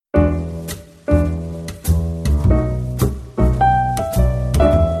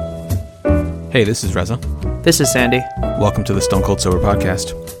Hey, this is Reza. This is Sandy. Welcome to the Stone Cold Sober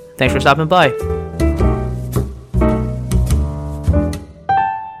Podcast. Thanks for stopping by.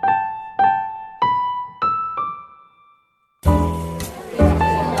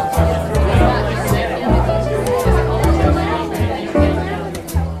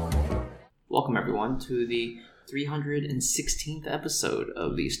 Welcome, everyone, to the 316th episode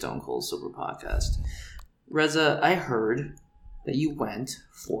of the Stone Cold Sober Podcast. Reza, I heard that you went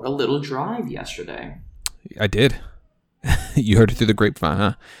for a little drive yesterday. I did. You heard it through the grapevine,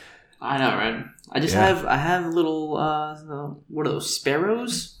 huh? I know, right? I have little, what are those,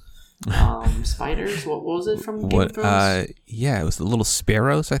 sparrows? Spiders? What was it from Game of Thrones? Yeah, it was the little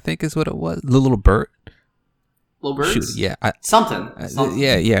sparrows, I think is what it was. The little bird. Little birds? Shoot, yeah. Something.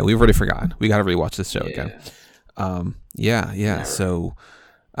 Yeah, we've already forgotten. We got to rewatch this show again. Yeah. So,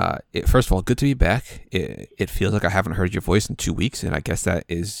 first of all, good to be back. It feels like I haven't heard your voice in 2 weeks, and I guess that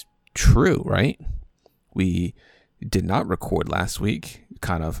is true, right? We did not record last week.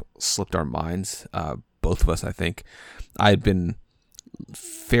 Kind of slipped our minds, both of us, I think. I had been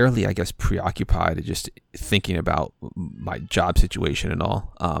fairly, I guess, preoccupied just thinking about my job situation and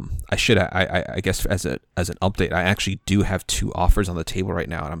all. I guess as an update, I actually do have 2 offers on the table right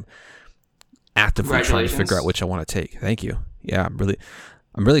now, and I'm actively trying to figure out which I want to take. Thank you. Yeah, I'm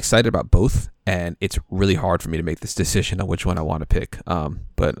really excited about both, and it's really hard for me to make this decision on which one I want to pick.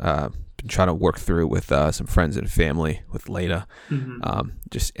 But been trying to work through with some friends and family, with Lena,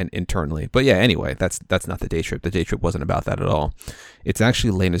 just internally. But yeah, anyway, that's not the day trip. The day trip wasn't about that at all. It's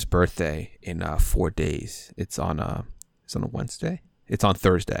actually Lena's birthday in 4 days. It's on a Wednesday. It's on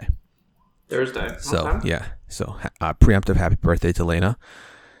Thursday. So okay. Yeah. So preemptive happy birthday to Lena.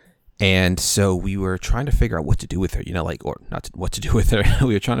 And so we were trying to figure out what to do with her, what to do with her.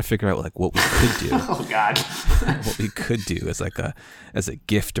 We were trying to figure out what we could do. Oh God. What we could do as a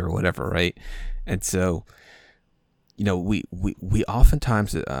gift or whatever, right? And so, we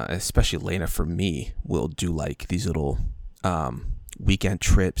oftentimes, especially Lena, for me, will do these little weekend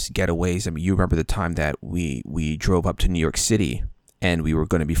trips, getaways. I mean, you remember the time that we drove up to New York City, and we were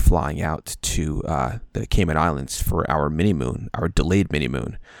going to be flying out to the Cayman Islands for our delayed mini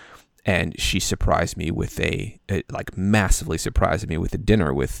moon. And she surprised me with massively surprised me with a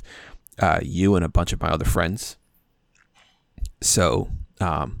dinner with you and a bunch of my other friends. So,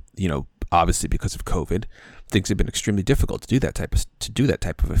 obviously because of COVID, things have been extremely difficult to do that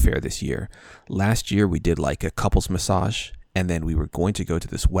type of affair this year. Last year we did a couples massage, and then we were going to go to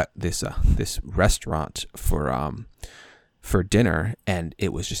this restaurant for dinner, and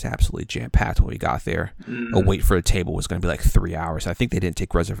it was just absolutely jam-packed when we got there. A wait for a table was going to be 3 hours. I think they didn't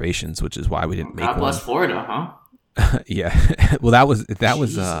take reservations, which is why we didn't make one. God bless Florida, huh? Yeah. Well, that was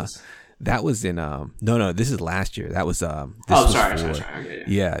in no, this is last year. That was sorry. Okay,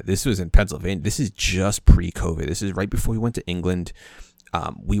 yeah, this was in Pennsylvania. This is just pre-COVID. This is right before we went to England.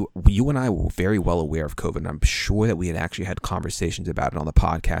 You and I were very well aware of COVID, and I'm sure that we had actually had conversations about it on the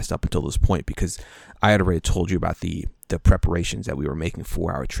podcast up until this point, because I had already told you about the preparations that we were making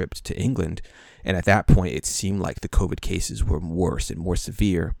for our trip to England. And at that point, it seemed like the COVID cases were worse and more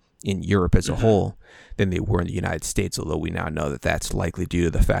severe in Europe as a whole than they were in the United States, although we now know that that's likely due to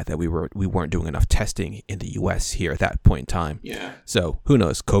the fact that we weren't doing enough testing in the U.S. here at that point in time. Yeah. So who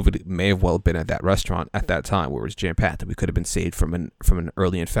knows? COVID may have well been at that restaurant at that time where it was jam-packed, and we could have been saved from an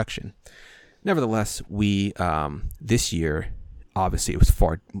early infection. Nevertheless, we this year, obviously, it was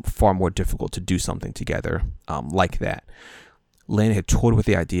far more difficult to do something together like that. Lena had toyed with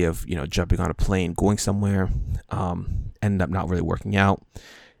the idea of jumping on a plane, going somewhere, ended up not really working out.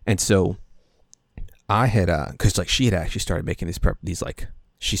 And so I had, because she had actually started making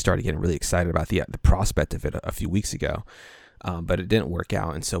she started getting really excited about the prospect of it a few weeks ago, but it didn't work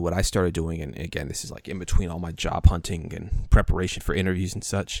out. And so what I started doing, and again, this is in between all my job hunting and preparation for interviews and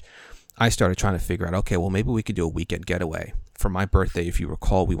such, I started trying to figure out, okay, well, maybe we could do a weekend getaway. For my birthday, if you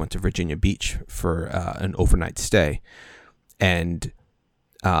recall, we went to Virginia Beach for an overnight stay. And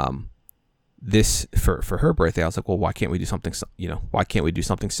this for her birthday, I was like, well, why can't we do something? Why can't we do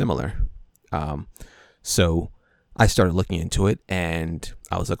something similar? So I started looking into it, and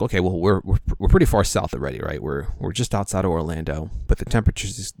I was like, okay, well, we're pretty far south already, right? We're just outside of Orlando, but the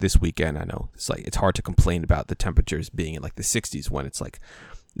temperatures this weekend, I know it's hard to complain about the temperatures being in the 60s when it's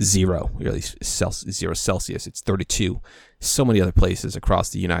 0, or at least 0 Celsius. It's 32. So many other places across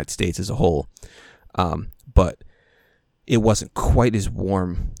the United States as a whole, but it wasn't quite as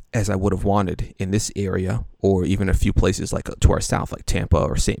warm as I would have wanted in this area, or even a few places to our south, like Tampa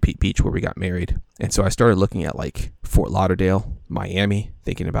or St. Pete Beach, where we got married. And so I started looking at Fort Lauderdale, Miami,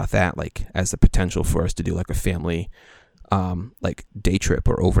 thinking about that as the potential for us to do a family day trip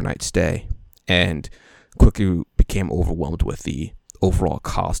or overnight stay. and quickly became overwhelmed with the overall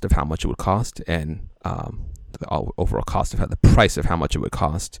cost of how much it would cost, and the overall cost of the price of how much it would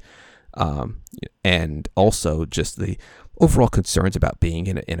cost, and also just the overall concerns about being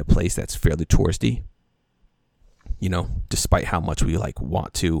in a place that's fairly touristy. Despite how much we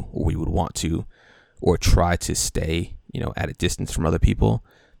want to, or we would want to, or try to stay, at a distance from other people,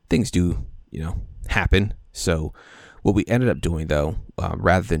 things do, happen. So what we ended up doing, though,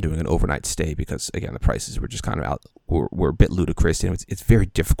 rather than doing an overnight stay, because again, the prices were just kind of were a bit ludicrous, and it's very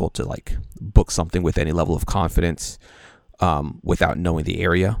difficult to book something with any level of confidence without knowing the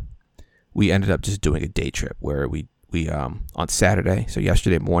area. We ended up just doing a day trip where we on Saturday, so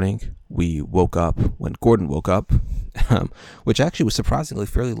yesterday morning, we woke up when Gordon woke up, which actually was surprisingly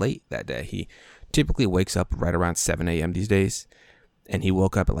fairly late that day. He typically wakes up right around 7 a.m. these days, and he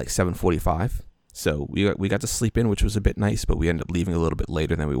woke up at 7:45. So we got to sleep in, which was a bit nice, but we ended up leaving a little bit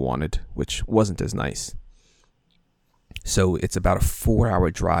later than we wanted, which wasn't as nice. So it's about a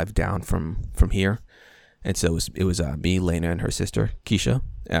 4-hour drive down from here, and so it was me, Lena, and her sister Keisha,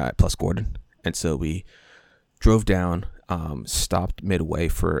 plus Gordon, and so we drove down, stopped midway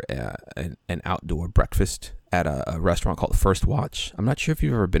for an outdoor breakfast at a restaurant called First Watch. I'm not sure if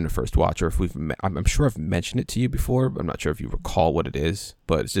you've ever been to First Watch, or if I'm sure I've mentioned it to you before, but I'm not sure if you recall what it is,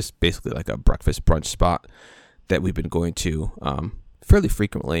 but it's just basically like a breakfast brunch spot that we've been going to fairly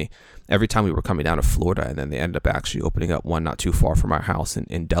frequently every time we were coming down to Florida, and then they ended up actually opening up one not too far from our house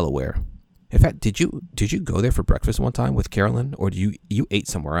in Delaware. In fact, did you go there for breakfast one time with Carolyn, or you ate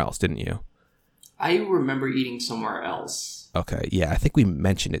somewhere else, didn't you? I remember eating somewhere else. Okay, yeah, I think we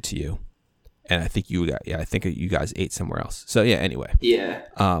mentioned it to you, and I think you guys ate somewhere else. So yeah, anyway. Yeah.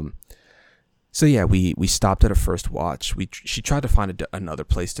 So yeah, we stopped at a First Watch. She tried to find another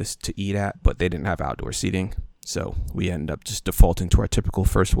place to eat at, but they didn't have outdoor seating, so we ended up just defaulting to our typical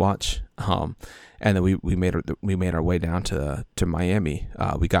First Watch. And then we made our way down to Miami.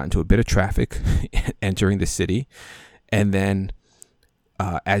 We got into a bit of traffic entering the city, and then.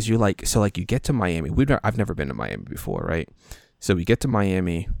 As you you get to Miami. I've never been to Miami before, right? So we get to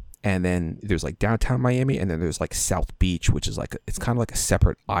Miami, and then there's downtown Miami, and then there's South Beach, which is it's kind of like a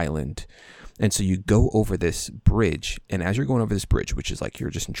separate island. And so you go over this bridge, and as you're going over this bridge, which is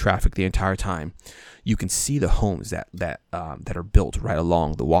you're just in traffic the entire time, you can see the homes that are built right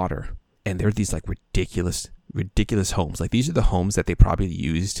along the water, and they're these ridiculous homes. These are the homes that they probably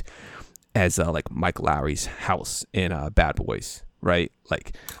used as Mike Lowry's house in Bad Boys. Right?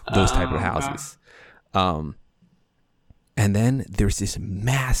 Those type of houses. And then there's this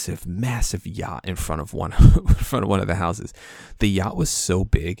massive yacht in front of one of the houses. The yacht was so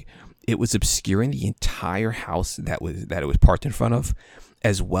big, it was obscuring the entire house that it was parked in front of,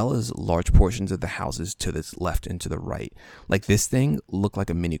 as well as large portions of the houses to the left and to the right. This thing looked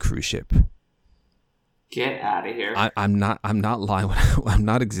like a mini cruise ship. Get out of here. I'm not lying. I'm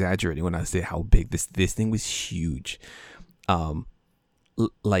not exaggerating when I say how big this thing was. Huge.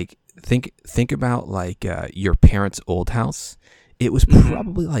 Think about your parents' old house. It was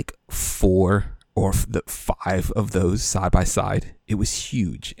probably 4 or 5 of those side by side. It was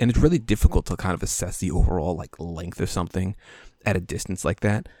huge, and it's really difficult to kind of assess the overall length of something at a distance like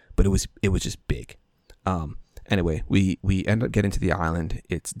that. But it was just big. Anyway, we end up getting to the island.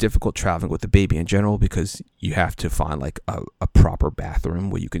 It's difficult traveling with the baby in general because you have to find a proper bathroom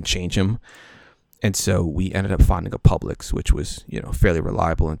where you can change him. And so we ended up finding a Publix, which was, fairly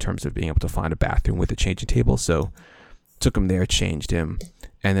reliable in terms of being able to find a bathroom with a changing table. So took him there, changed him,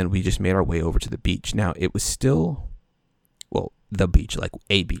 and then we just made our way over to the beach. Now, it was still, the beach,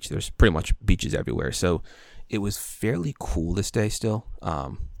 a beach. There's pretty much beaches everywhere. So it was fairly cool this day still.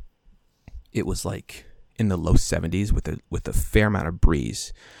 It was in the low 70s with a fair amount of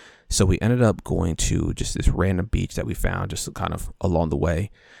breeze. So we ended up going to just this random beach that we found just kind of along the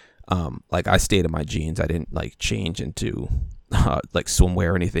way. I stayed in my jeans. I didn't change into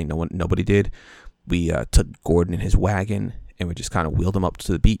swimwear or anything. Nobody did. We took Gordon in his wagon, and we just kind of wheeled him up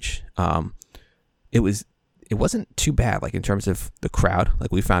to the beach. It wasn't too bad. In terms of the crowd,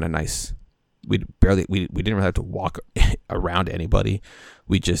 we found a nice. We didn't really have to walk around anybody.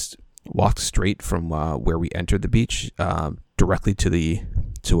 We just walked straight from where we entered the beach directly to the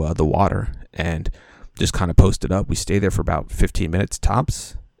water, and just kind of posted up. We stayed there for about 15 minutes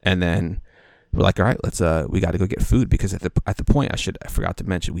tops. And then we're all right, we got to go get food, because at the point I forgot to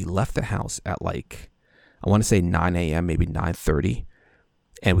mention, we left the house at I want to say 9 a.m., maybe 9:30.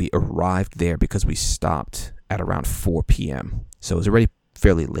 And we arrived there because we stopped at around 4 p.m. So it was already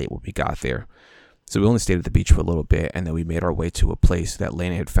fairly late when we got there. So we only stayed at the beach for a little bit, and then we made our way to a place that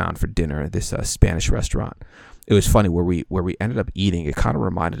Lena had found for dinner, this Spanish restaurant. It was funny where we ended up eating. It kind of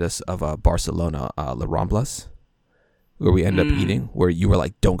reminded us of Barcelona, La Ramblas, where we ended up eating, where you were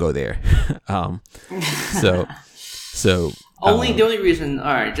like, don't go there. So the only reason,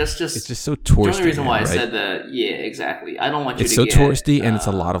 all right, just it's just so touristy. The only reason why right? I said that, yeah, exactly. I don't want you it's to so get touristy, and it's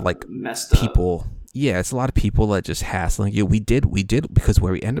a lot of like messed people. Yeah, it's a lot of people that just hassling you. We did because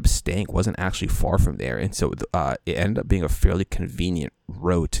where we ended up staying wasn't actually far from there, and so it ended up being a fairly convenient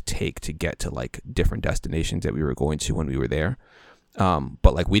road to take to get to like different destinations that we were going to when we were there.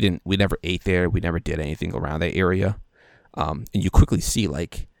 But like we never ate there. We never did anything around that area. And you quickly see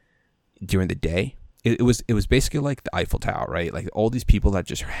like during the day, it was basically like the Eiffel Tower, right? Like all these people that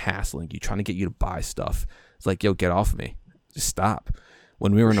just are hassling you, trying to get you to buy stuff. It's like, yo, get off of me, just stop.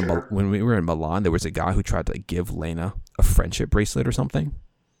 When we were in Milan, there was a guy who tried to give Lena a friendship bracelet or something.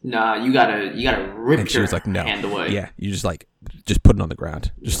 Nah, you gotta rip and she your was like, no. hand away. Yeah, you just put it on the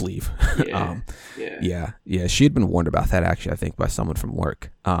ground, just leave. Yeah. She had been warned about that actually, I think, by someone from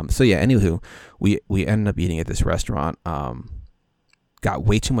work. So yeah, anywho, we ended up eating at this restaurant. Got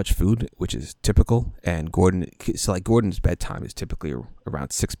way too much food, which is typical. And Gordon's bedtime is typically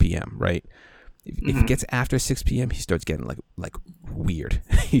around 6 p.m. Right? If it gets after 6 p.m., he starts getting like weird.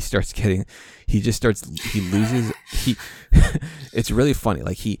 He loses. It's really funny.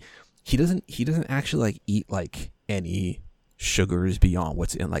 Like he doesn't actually like eat like any sugars beyond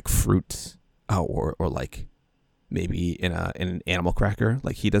what's in like fruits or like maybe in an animal cracker.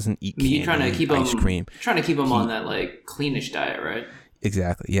 Like he doesn't eat candy, you're trying to keep ice cream. Trying to keep him on that like cleanish diet, right?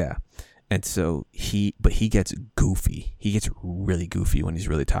 Exactly. Yeah. And so he gets goofy. He gets really goofy when he's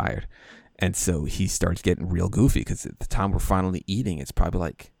really tired. And so he starts getting real goofy because at the time we're finally eating, it's probably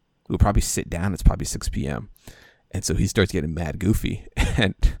like, we'll probably sit down, it's probably 6 p.m. And so he starts getting mad goofy.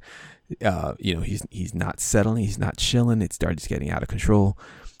 And, he's not settling, he's not chilling. It starts getting out of control.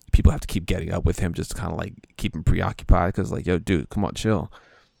 People have to keep getting up with him just to kind of like keep him preoccupied because like, yo, dude, come on, chill.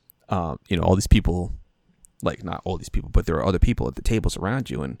 All these people, like not all these people, but there are other people at the tables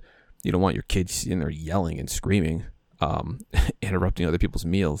around you, and you don't want your kids sitting there yelling and screaming, interrupting other people's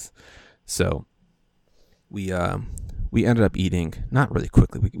meals. So we ended up eating, not really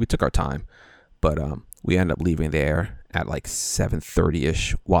quickly. We took our time, but we ended up leaving there at like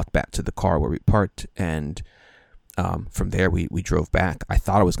 7:30ish, walked back to the car where we parked, and from there we drove back. I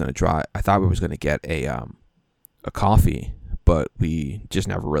thought we was going to get a coffee, but we just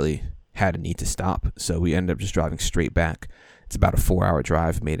never really had a need to stop. So we ended up just driving straight back. It's about a 4-hour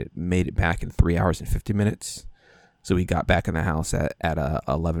drive, made it back in 3 hours and 50 minutes. So we got back in the house at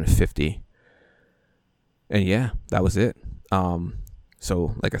 11:50, and yeah, that was it.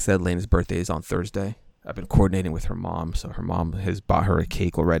 So like I said, Lena's birthday is on Thursday. I've been coordinating with her mom, so her mom has bought her a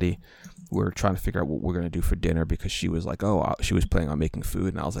cake already. We're trying to figure out what we're gonna do for dinner because she was like, she was planning on making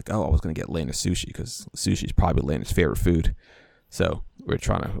food, and I was like, I was gonna get Lena sushi because sushi is probably Lena's favorite food. So we're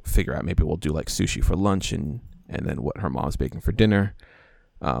trying to figure out maybe we'll do like sushi for lunch and then what her mom's baking for dinner.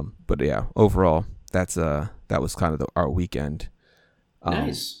 But yeah, overall, that was kind of our weekend.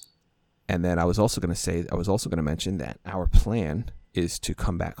 Nice. And then I was also going to mention that our plan is to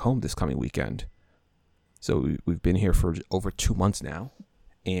come back home this coming weekend. So we've been here for over 2 months now.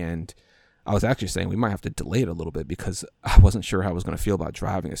 And I was actually saying we might have to delay it a little bit because I wasn't sure how I was going to feel about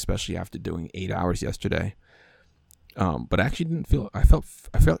driving, especially after doing 8 hours yesterday. But I actually didn't feel, I felt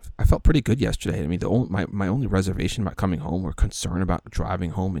pretty good yesterday. I mean, my only reservation about coming home or concern about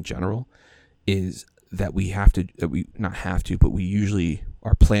driving home in general is that we usually,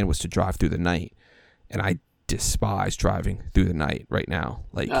 our plan was to drive through the night, and I despise driving through the night right now.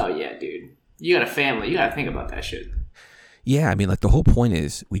 Like, oh yeah, dude, you got a family, you got to think about that shit. Yeah, I mean, like the whole point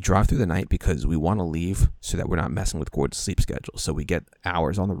is we drive through the night because we want to leave so that we're not messing with Gordon's sleep schedule. So we get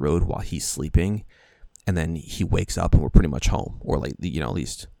hours on the road while he's sleeping, and then he wakes up and we're pretty much home, or like, at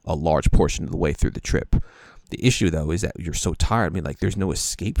least a large portion of the way through the trip. The issue though is that you're so tired. I mean, like there's no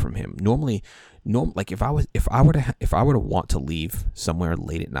escape from him. Normally, like if I were to want to leave somewhere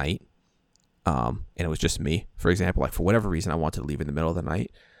late at night, and it was just me, for example, like for whatever reason I wanted to leave in the middle of the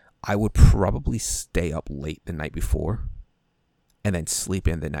night, I would probably stay up late the night before, and then sleep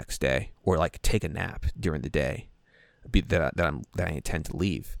in the next day, or like take a nap during the day, that I intend to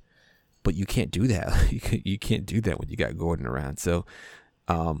leave. But you can't do that. You can't do that when you got Gordon around. So,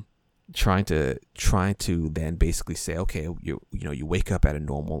 trying to then basically say, okay, you wake up at a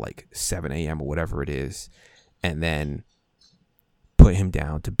normal like 7 a.m. or whatever it is, and then put him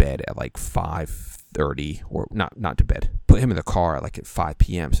down to bed at like 5:30, or not to bed, put him in the car like at 5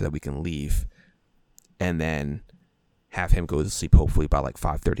 p.m. so that we can leave, and then have him go to sleep hopefully by like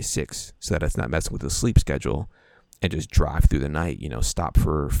 5:36, so that it's not messing with the sleep schedule, and just drive through the night, stop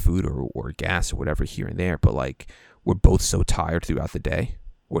for food or gas or whatever here and there. But like, we're both so tired throughout the day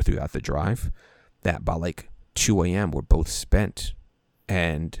or throughout the drive that by like 2 a.m. we're both spent,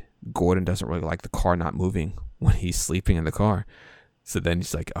 and Gordon doesn't really like the car not moving when he's sleeping in the car. So then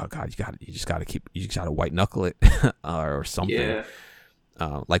he's like, oh God, you just gotta white knuckle it or something. Yeah.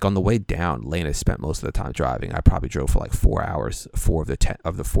 Like on the way down, Lena spent most of the time driving. I probably drove for like 4 hours, 4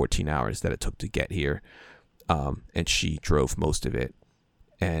 of the 14 hours that it took to get here. And she drove most of it.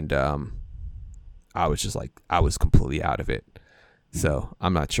 And I was just like, I was completely out of it. So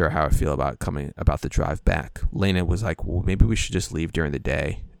I'm not sure how I feel about the drive back. Lena was like, well, maybe we should just leave during the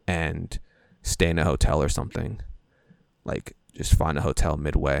day and stay in a hotel or something. Like, just find a hotel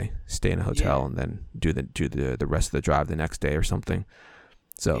midway, stay in a hotel, and then do the rest of the drive the next day or something.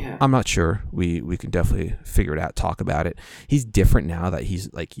 So I'm not sure. We can definitely figure it out, talk about it. He's different now that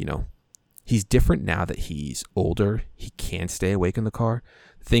he's like, he's different now that he's older. He can stay awake in the car.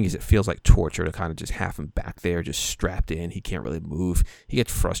 The thing is, it feels like torture to kind of just have him back there, just strapped in. He can't really move. He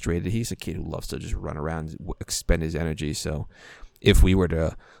gets frustrated. He's a kid who loves to just run around and expend his energy. So if we were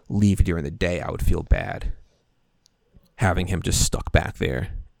to leave during the day, I would feel bad having him just stuck back there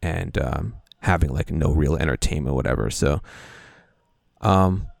and having like no real entertainment, whatever. So,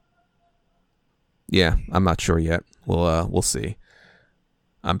 yeah, I'm not sure yet. We'll see.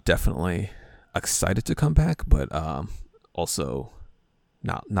 I'm definitely excited to come back, but also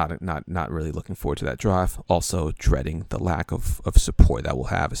not really looking forward to that drive. Also dreading the lack of support that we'll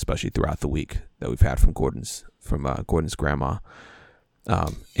have, especially throughout the week that we've had from Gordon's grandma.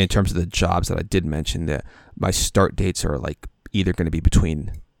 In terms of the jobs that I did mention, that my start dates are like either going to be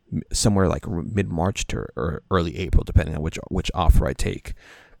between somewhere like mid-March to or early April, depending on which offer I take.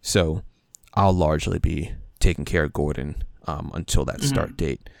 So I'll largely be taking care of Gordon until that start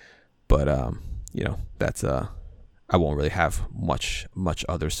date. But that's I won't really have much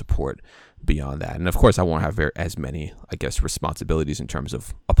other support beyond that. And of course, I won't have as many, I guess, responsibilities in terms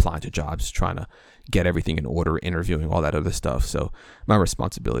of applying to jobs, trying to get everything in order, interviewing, all that other stuff. So my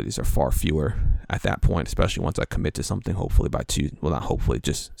responsibilities are far fewer at that point, especially once I commit to something, hopefully by Tuesday. Well, not hopefully,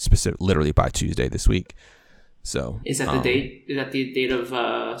 just literally by Tuesday this week. So is that the date? Is that the date of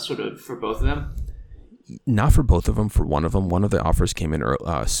sort of for both of them? Not for both of them. For one of them, one of the offers came in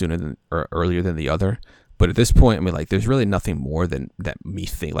sooner than or earlier than the other. But at this point, I mean, like, there's really nothing more than that me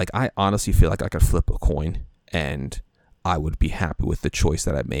think. Like, I honestly feel like I could flip a coin and I would be happy with the choice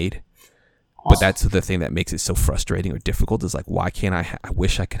that I made. Awesome. But that's the thing that makes it so frustrating or difficult is like, why can't I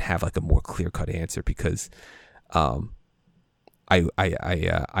wish I could have like a more clear cut answer, because I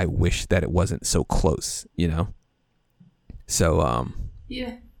wish that it wasn't so close, So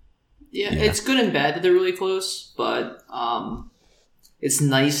yeah, it's good and bad that they're really close, but it's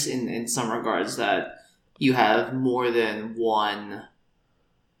nice in some regards that you have more than one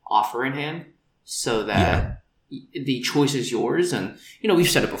offer in hand, so that the choice is yours. And, we've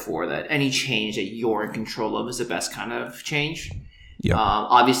said it before that any change that you're in control of is the best kind of change. Yep.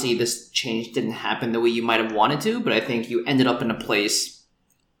 Obviously, this change didn't happen the way you might have wanted to, but I think you ended up in a place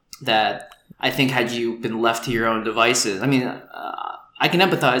that I think had you been left to your own devices. I mean, I can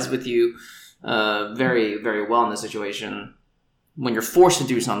empathize with you very, very well in this situation. When you're forced to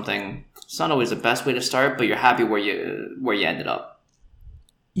do something, it's not always the best way to start, but you're happy where you ended up.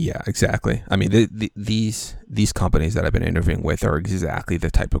 Yeah, exactly. I mean, these companies that I've been interviewing with are exactly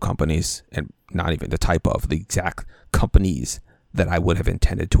the type of companies, and not even the type of, the exact companies that I would have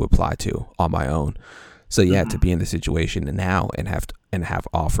intended to apply to on my own. So yeah, to be in the situation now and have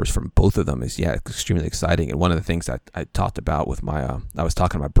offers from both of them is extremely exciting. And one of the things that I talked about with I was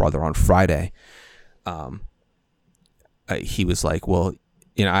talking to my brother on Friday. He was like, well,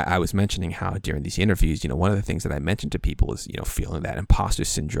 I was mentioning how during these interviews, one of the things that I mentioned to people is, feeling that imposter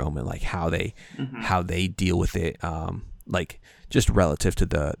syndrome and like how they deal with it, like just relative to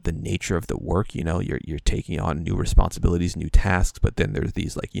the nature of the work. You're taking on new responsibilities, new tasks, but then there's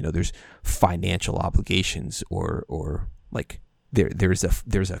these like, there's financial obligations or like there's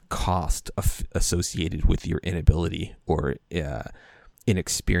a cost associated with your inability or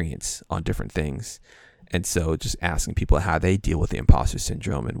inexperience on different things. And so just asking people how they deal with the imposter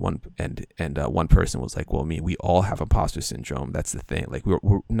syndrome, and one person was like, well, we all have imposter syndrome. That's the thing. Like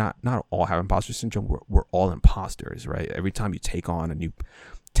we're not all have imposter syndrome. We're all imposters, right? Every time you take on a new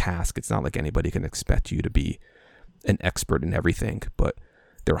task, it's not like anybody can expect you to be an expert in everything, but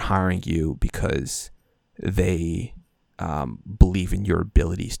they're hiring you because they believe in your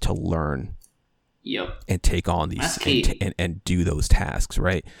abilities to learn Yep. and take on That's these key. and do those tasks,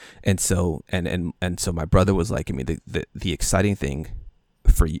 right? And so so my brother was like, I mean, the exciting thing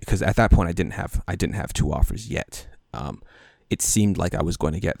for you, because at that point I didn't have two offers yet. It seemed like I was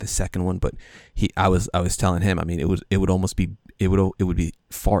going to get the second one, but I was telling him, I mean, it would be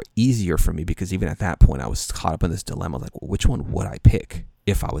far easier for me, because even at that point I was caught up in this dilemma, like, well, which one would I pick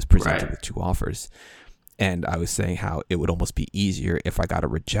if I was presented with two offers? And I was saying how it would almost be easier if I got a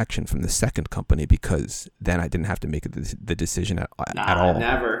rejection from the second company, because then I didn't have to make the decision at all.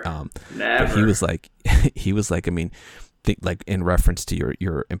 Never. But he was like, I mean, like in reference to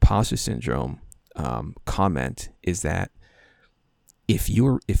your imposter syndrome comment, is that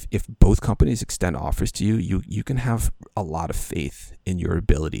if both companies extend offers to you, you can have a lot of faith in your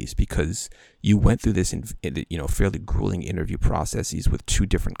abilities, because you went through this fairly grueling interview processes with two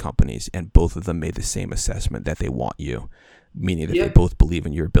different companies, and both of them made the same assessment that they want you, meaning that they both believe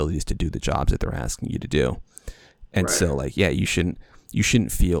in your abilities to do the jobs that they're asking you to do. And so, like, yeah, you shouldn't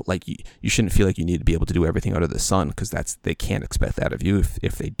feel like you shouldn't feel like you need to be able to do everything under the sun, because they can't expect that of you.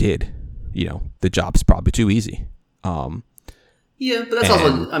 If they did, the job's probably too easy. Yeah, but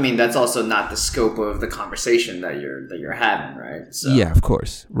that's also not the scope of the conversation that you're having, right? So. Yeah, of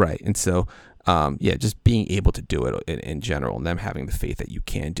course, right. And so, just being able to do it in general, and them having the faith that you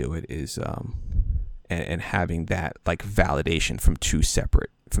can do it is, and having that like validation from two separate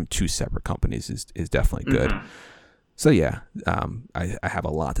companies is definitely good. Mm-hmm. So yeah, I have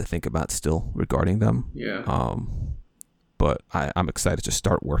a lot to think about still regarding them. Yeah. But I'm excited to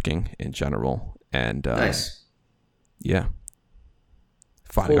start working in general, and nice. Yeah.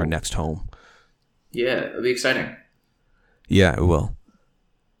 Finding our next home. Yeah, it'll be exciting. Yeah, it will.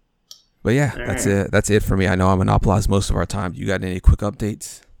 But yeah, that's it for me. I know I monopolized most of our time. You got any quick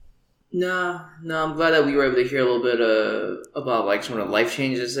updates? No, I'm glad that we were able to hear a little bit about like some of the life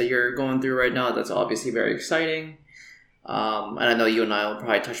changes that you're going through right now. That's obviously very exciting. And I know you and I will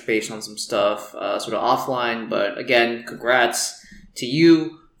probably touch base on some stuff sort of offline. But again, congrats to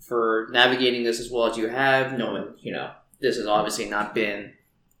you for navigating this as well as you have, knowing, this has obviously not been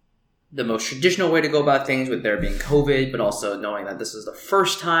the most traditional way to go about things, with there being COVID, but also knowing that this is the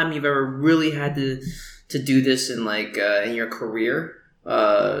first time you've ever really had to do this in in your career.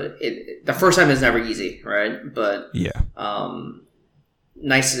 The first time is never easy, right? But yeah,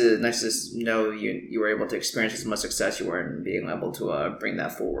 nice to know you were able to experience as much success you were in being able to bring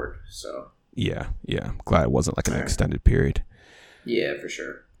that forward. So yeah, I'm glad it wasn't like an extended period. Yeah, for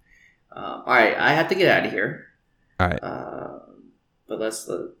sure. All right, I have to get out of here. All right, but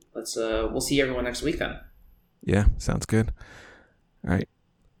let's we'll see everyone next week then. Yeah, sounds good. All right.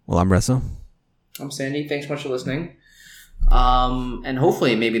 Well, I'm Reza. I'm Sandy. Thanks so much for listening. And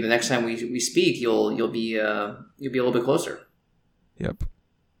hopefully, maybe the next time we speak, you'll be a little bit closer. Yep.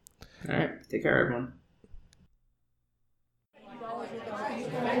 All right. Take care, everyone.